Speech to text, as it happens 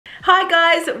Hi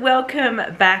guys, welcome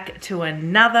back to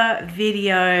another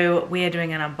video. We are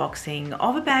doing an unboxing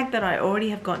of a bag that I already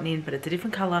have gotten in, but it's a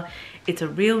different color. It's a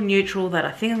real neutral that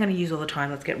I think I'm going to use all the time.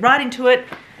 Let's get right into it.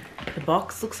 The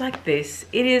box looks like this.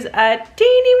 It is a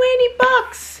teeny weeny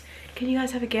box. Can you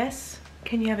guys have a guess?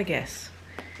 Can you have a guess?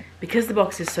 Because the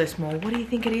box is so small, what do you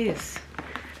think it is?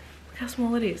 Look how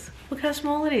small it is. Look how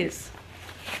small it is.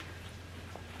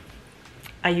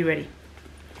 Are you ready?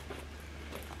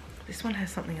 This one has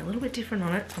something a little bit different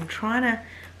on it, so I'm trying to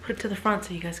put it to the front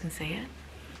so you guys can see it.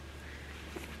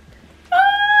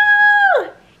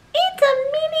 Oh! It's a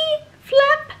mini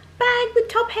flap bag with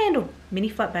top handle. Mini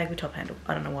flap bag with top handle.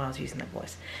 I don't know why I was using that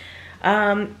voice.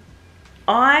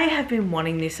 I have been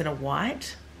wanting this in a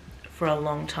white for a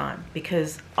long time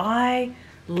because I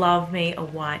love me a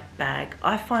white bag.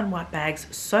 I find white bags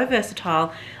so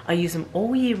versatile. I use them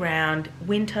all year round,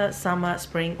 winter, summer,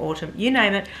 spring, autumn, you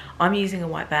name it, I'm using a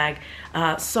white bag.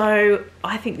 So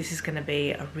I think this is going to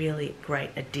be a really great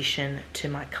addition to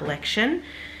my collection.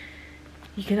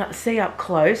 You can see up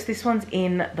close, this one's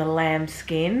in the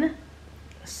lambskin.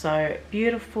 So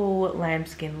beautiful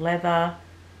lambskin leather.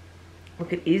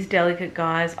 Look, it is delicate,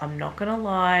 guys, I'm not gonna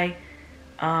lie.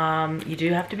 You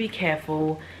do have to be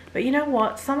careful. But you know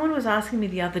what? Someone was asking me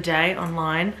the other day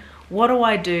online, what do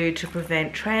I do to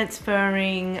prevent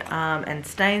transferring and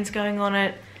stains going on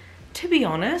it? To be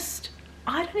honest,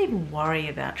 I don't even worry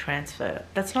about transfer.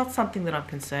 That's not something that I'm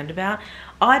concerned about.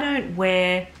 I don't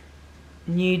wear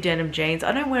new denim jeans.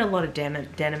 I don't wear a lot of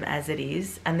denim as it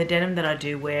is. And the denim that I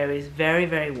do wear is very,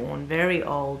 very worn, very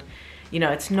old. You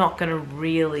know, it's not going to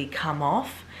really come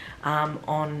off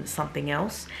on something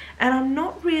else. And I'm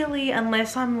not really,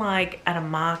 unless I'm like at a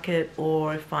market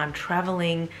or if I'm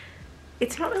traveling,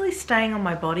 it's not really staying on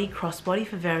my body, crossbody,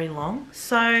 for very long.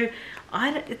 So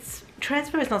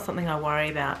transfer is not something I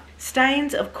worry about.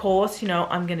 Stains, of course, you know,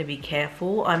 I'm going to be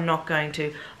careful. I'm not going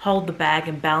to hold the bag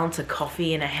and balance a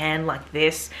coffee in a hand like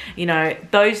this. You know,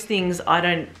 those things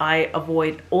I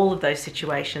avoid all of those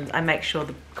situations. I make sure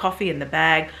the coffee in the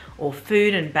bag or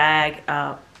food and bag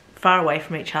are far away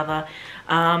from each other.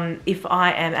 If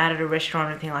I am out at a restaurant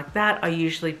or anything like that, I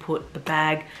usually put the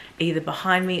bag either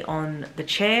behind me on the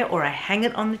chair or I hang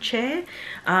it on the chair.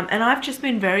 And I've just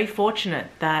been very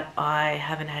fortunate that I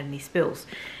haven't had any spills.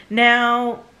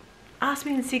 Now, ask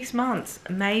me in 6 months,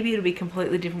 maybe it'll be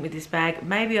completely different with this bag.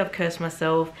 Maybe I've cursed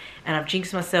myself and I've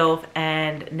jinxed myself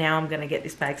and now I'm gonna get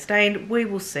this bag stained. We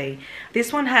will see.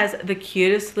 This one has the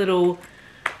cutest little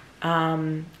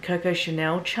Coco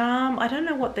Chanel charm. I don't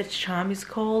know what that charm is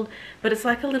called, but it's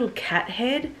like a little cat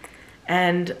head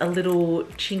and a little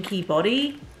chinky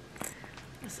body.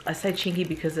 I say chinky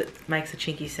because it makes a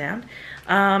chinky sound.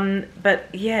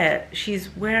 But yeah, she's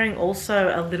wearing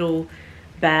also a little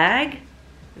bag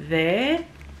there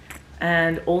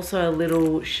and also a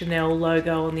little Chanel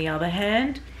logo on the other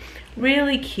hand.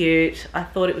 Really cute. I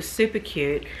thought it was super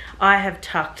cute. I have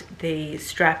tucked the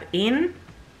strap in.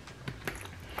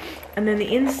 And then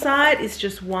the inside is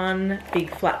just one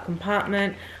big flat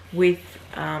compartment with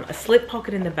a slip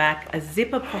pocket in the back, a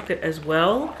zipper pocket as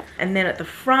well. And then at the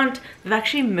front, they've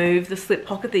actually moved the slip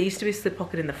pocket. There used to be a slip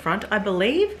pocket in the front, I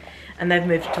believe, and they've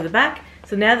moved it to the back.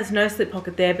 So now there's no slip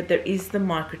pocket there, but there is the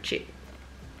microchip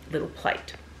little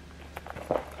plate.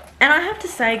 And I have to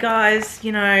say, guys,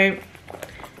 you know,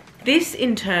 this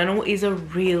internal is a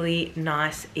really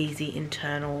nice, easy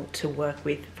internal to work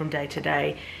with from day to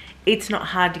day. It's not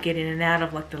hard to get in and out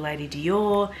of like the Lady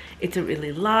Dior. It's a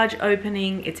really large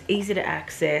opening. It's easy to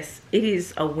access. It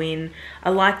is a win.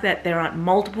 I like that there aren't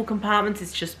multiple compartments.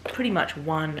 It's just pretty much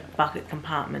one bucket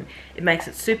compartment. It makes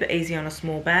it super easy on a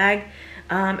small bag.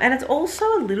 And it's also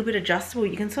a little bit adjustable.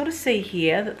 You can sort of see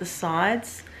here that the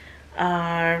sides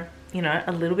are, you know,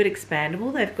 a little bit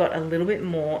expandable. They've got a little bit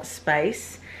more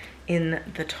space in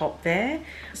the top there.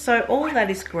 So all of that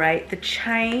is great. The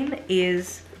chain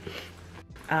is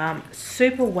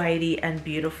super weighty and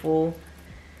beautiful.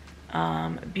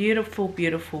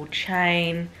 Beautiful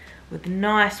chain with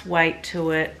nice weight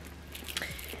to it.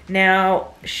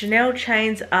 Now, Chanel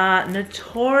chains are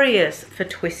notorious for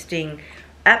twisting.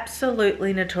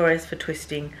 Absolutely notorious for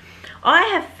twisting. I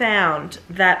have found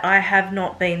that I have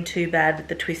not been too bad with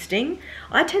the twisting.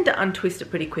 I tend to untwist it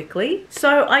pretty quickly.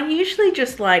 So I usually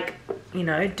just like, you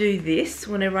know, do this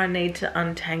whenever I need to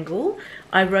untangle.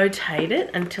 I rotate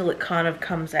it until it kind of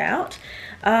comes out.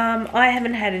 I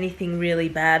haven't had anything really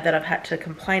bad that I've had to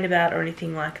complain about or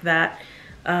anything like that.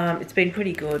 It's been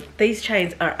pretty good. These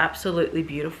chains are absolutely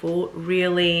beautiful,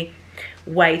 really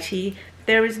weighty.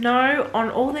 There is no,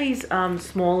 on all these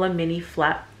smaller mini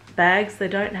flat bags, they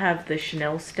don't have the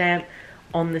Chanel stamp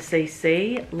on the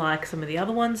CC like some of the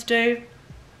other ones do.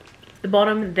 The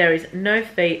bottom, there is no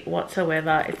feet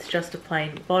whatsoever. It's just a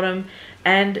plain bottom.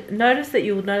 And notice that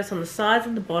you'll notice on the sides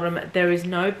and the bottom, there is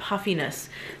no puffiness.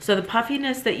 So the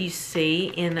puffiness that you see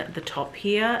in the top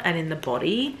here and in the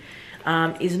body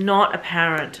is not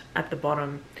apparent at the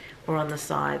bottom or on the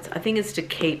sides. I think it's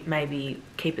to maybe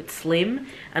keep it slim,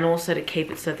 and also to keep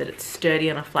it so that it's sturdy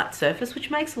on a flat surface, which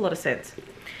makes a lot of sense.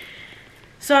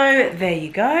 So there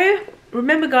you go.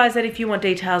 Remember guys, that if you want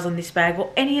details on this bag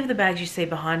or any of the bags you see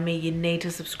behind me, you need to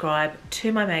subscribe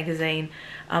to my magazine.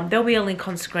 There'll be a link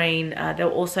on screen.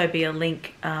 There'll also be a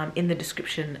link in the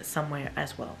description somewhere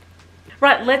as well.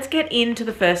 Right, let's get into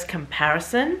the first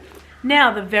comparison.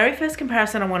 Now, the very first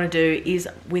comparison I want to do is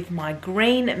with my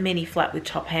green mini flat with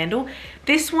top handle.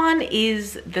 This one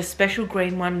is the special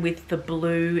green one with the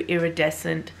blue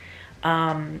iridescent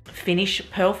pearl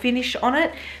finish on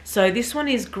it. So this one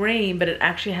is green, but it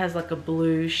actually has like a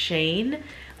blue sheen,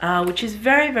 which is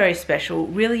very, very special,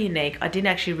 really unique. I didn't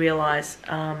actually realize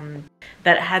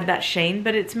that it had that sheen,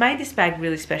 but it's made this bag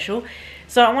really special.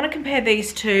 So I want to compare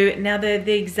these two. Now they're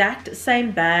the exact same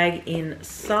bag in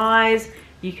size.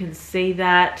 You can see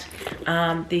that,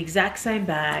 the exact same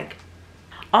bag.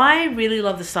 I really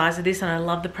love the size of this, and I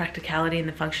love the practicality and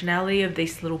the functionality of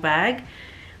this little bag.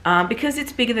 Because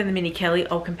it's bigger than the Mini Kelly,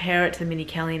 I'll compare it to the Mini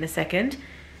Kelly in a second.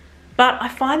 But I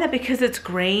find that because it's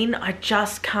green, I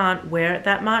just can't wear it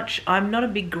that much. I'm not a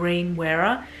big green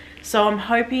wearer, so I'm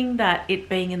hoping that it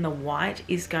being in the white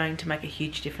is going to make a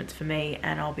huge difference for me,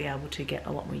 and I'll be able to get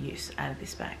a lot more use out of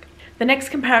this bag. The next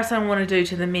comparison I want to do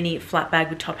to the mini flat bag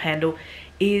with top handle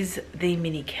is the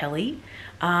Mini Kelly,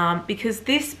 because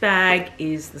this bag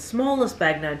is the smallest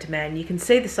bag known to man. You can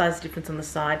see the size difference on the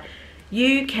side.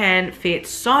 You can fit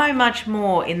so much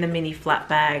more in the mini flat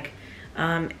bag.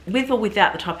 With or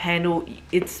without the top handle,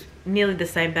 it's nearly the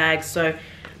same bag, so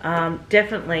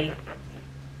definitely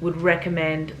would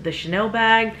recommend the Chanel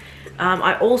bag.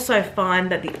 I also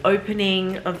find that the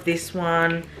opening of this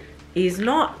one is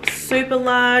not super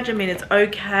large. I mean, it's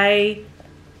okay,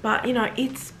 but you know,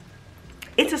 it's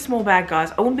a small bag,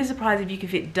 guys. I wouldn't be surprised if you could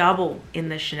fit double in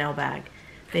the Chanel bag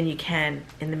than you can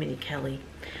in the Mini Kelly.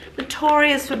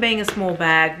 Notorious for being a small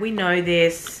bag, we know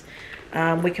this.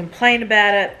 We complain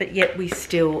about it, but yet we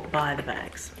still buy the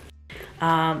bags.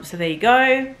 So there you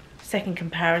go, second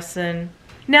comparison.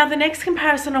 Now the next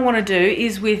comparison I want to do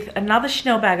is with another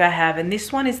Chanel bag I have, and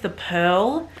this one is the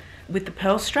pearl, with the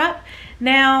pearl strap.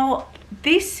 Now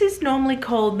this is normally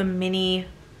called the mini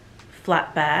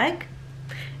flat bag.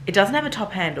 It doesn't have a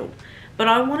top handle, but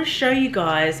I want to show you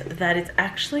guys that it's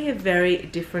actually a very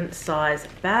different size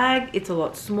bag. It's a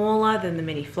lot smaller than the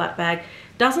mini flat bag.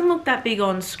 Doesn't look that big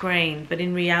on screen, but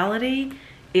in reality,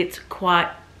 this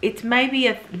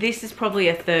is probably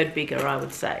a third bigger, I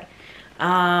would say.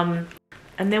 And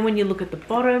then when you look at the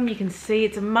bottom, you can see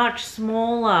it's a much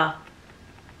smaller,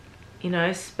 you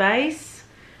know, space.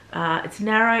 It's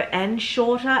narrow and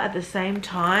shorter at the same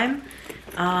time.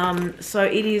 So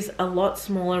it is a lot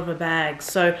smaller of a bag.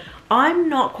 So I'm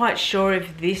not quite sure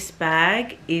if this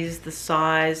bag is the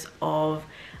size of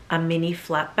a mini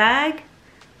flat bag,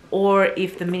 or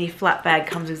if the mini flat bag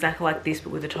comes exactly like this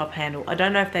but with a top handle. I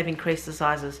don't know if they've increased the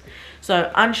sizes,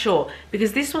 so unsure,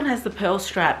 because this one has the pearl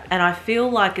strap, and I feel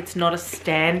like it's not a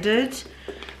standard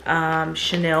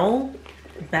Chanel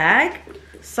bag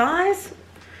size.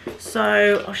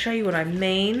 So I'll show you what I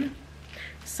mean.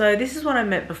 So this is what I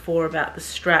meant before about the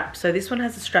strap. So this one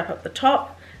has a strap up the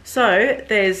top. So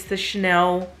there's the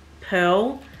Chanel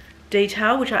pearl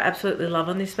detail, which I absolutely love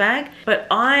on this bag. But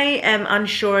I am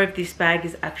unsure if this bag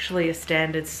is actually a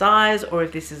standard size or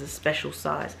if this is a special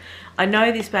size. I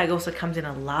know this bag also comes in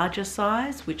a larger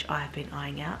size, which I have been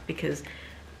eyeing out, because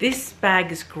this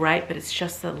bag is great, but it's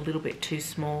just a little bit too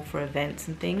small for events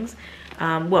and things.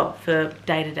 Well, for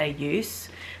day-to-day use.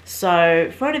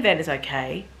 So for an event it's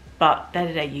okay, but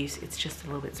day-to-day use, it's just a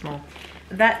little bit small.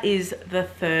 That is the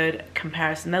third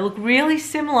comparison. They look really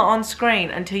similar on screen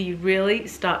until you really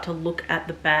start to look at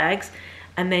the bags,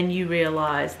 and then you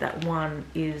realize that one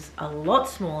is a lot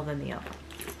smaller than the other.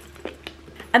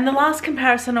 And the last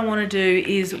comparison I want to do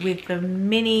is with the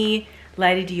mini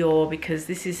Lady Dior, because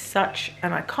this is such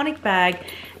an iconic bag,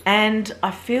 and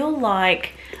I feel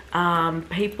like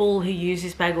people who use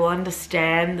this bag will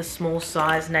understand the small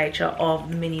size nature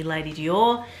of mini Lady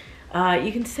Dior.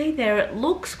 You can see there it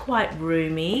looks quite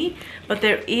roomy, but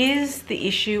there is the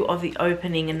issue of the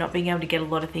opening and not being able to get a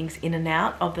lot of things in and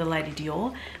out of the Lady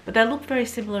Dior, but they look very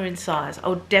similar in size. I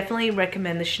would definitely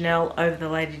recommend the Chanel over the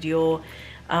Lady Dior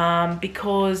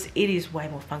because it is way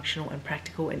more functional and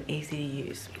practical and easy to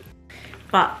use.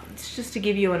 But it's just to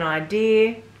give you an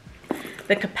idea.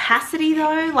 The capacity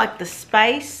though, like the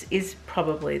space, is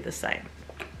probably the same.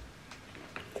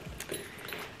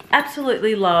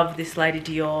 Absolutely love this Lady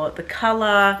Dior. The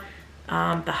color,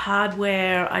 the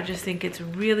hardware, I just think it's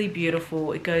really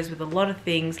beautiful. It goes with a lot of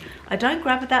things. I don't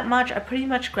grab it that much. I pretty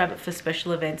much grab it for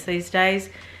special events these days.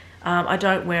 I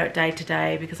don't wear it day to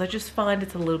day because I just find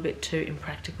it's a little bit too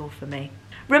impractical for me.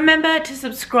 Remember to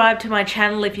subscribe to my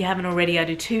channel if you haven't already. I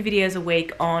do 2 videos a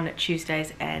week on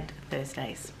Tuesdays and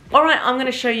Thursdays. Alright, I'm going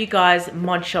to show you guys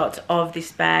mod shots of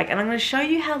this bag, and I'm going to show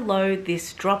you how low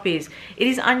this drop is. It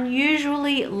is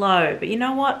unusually low, but you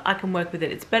know what? I can work with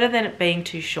it. It's better than it being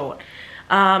too short.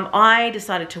 I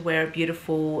decided to wear a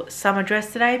beautiful summer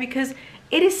dress today because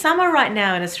it is summer right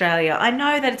now in Australia. I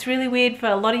know that it's really weird for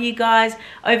a lot of you guys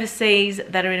overseas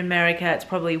that are in America. It's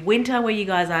probably winter where you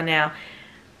guys are now.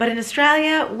 But in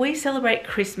Australia, we celebrate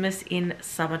Christmas in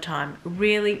summertime.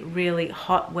 Really, really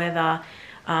hot weather.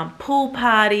 Pool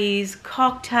parties,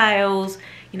 cocktails,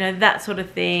 you know, that sort of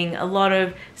thing. A lot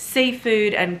of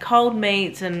seafood and cold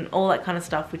meats and all that kind of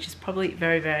stuff, which is probably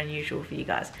very, very unusual for you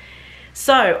guys.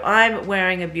 So I'm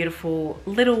wearing a beautiful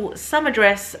little summer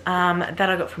dress that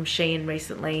I got from Shein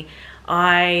recently.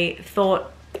 I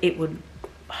thought it would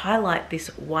highlight this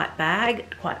white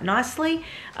bag quite nicely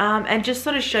and just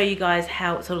sort of show you guys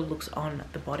how it sort of looks on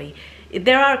the body.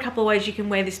 There are a couple of ways you can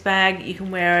wear this bag. You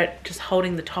can wear it just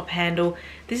holding the top handle.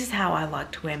 This is how I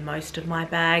like to wear most of my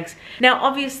bags. Now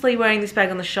obviously wearing this bag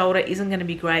on the shoulder isn't going to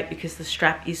be great because the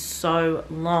strap is so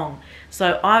long.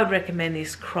 So I would recommend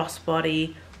this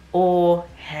crossbody or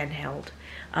handheld.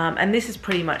 And this is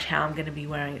pretty much how I'm going to be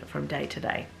wearing it from day to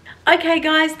day. Okay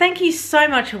guys, thank you so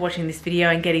much for watching this video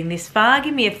and getting this far.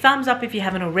 Give me a thumbs up if you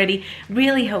haven't already.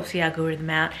 Really helps the algorithm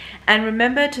out. And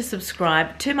remember to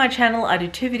subscribe to my channel. I do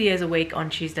 2 videos a week on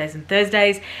Tuesdays and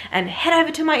Thursdays. And head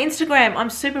over to my Instagram.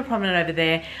 I'm super prominent over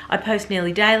there. I post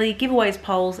nearly daily, giveaways,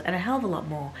 polls, and a hell of a lot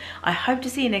more. I hope to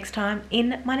see you next time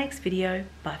in my next video.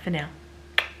 Bye for now.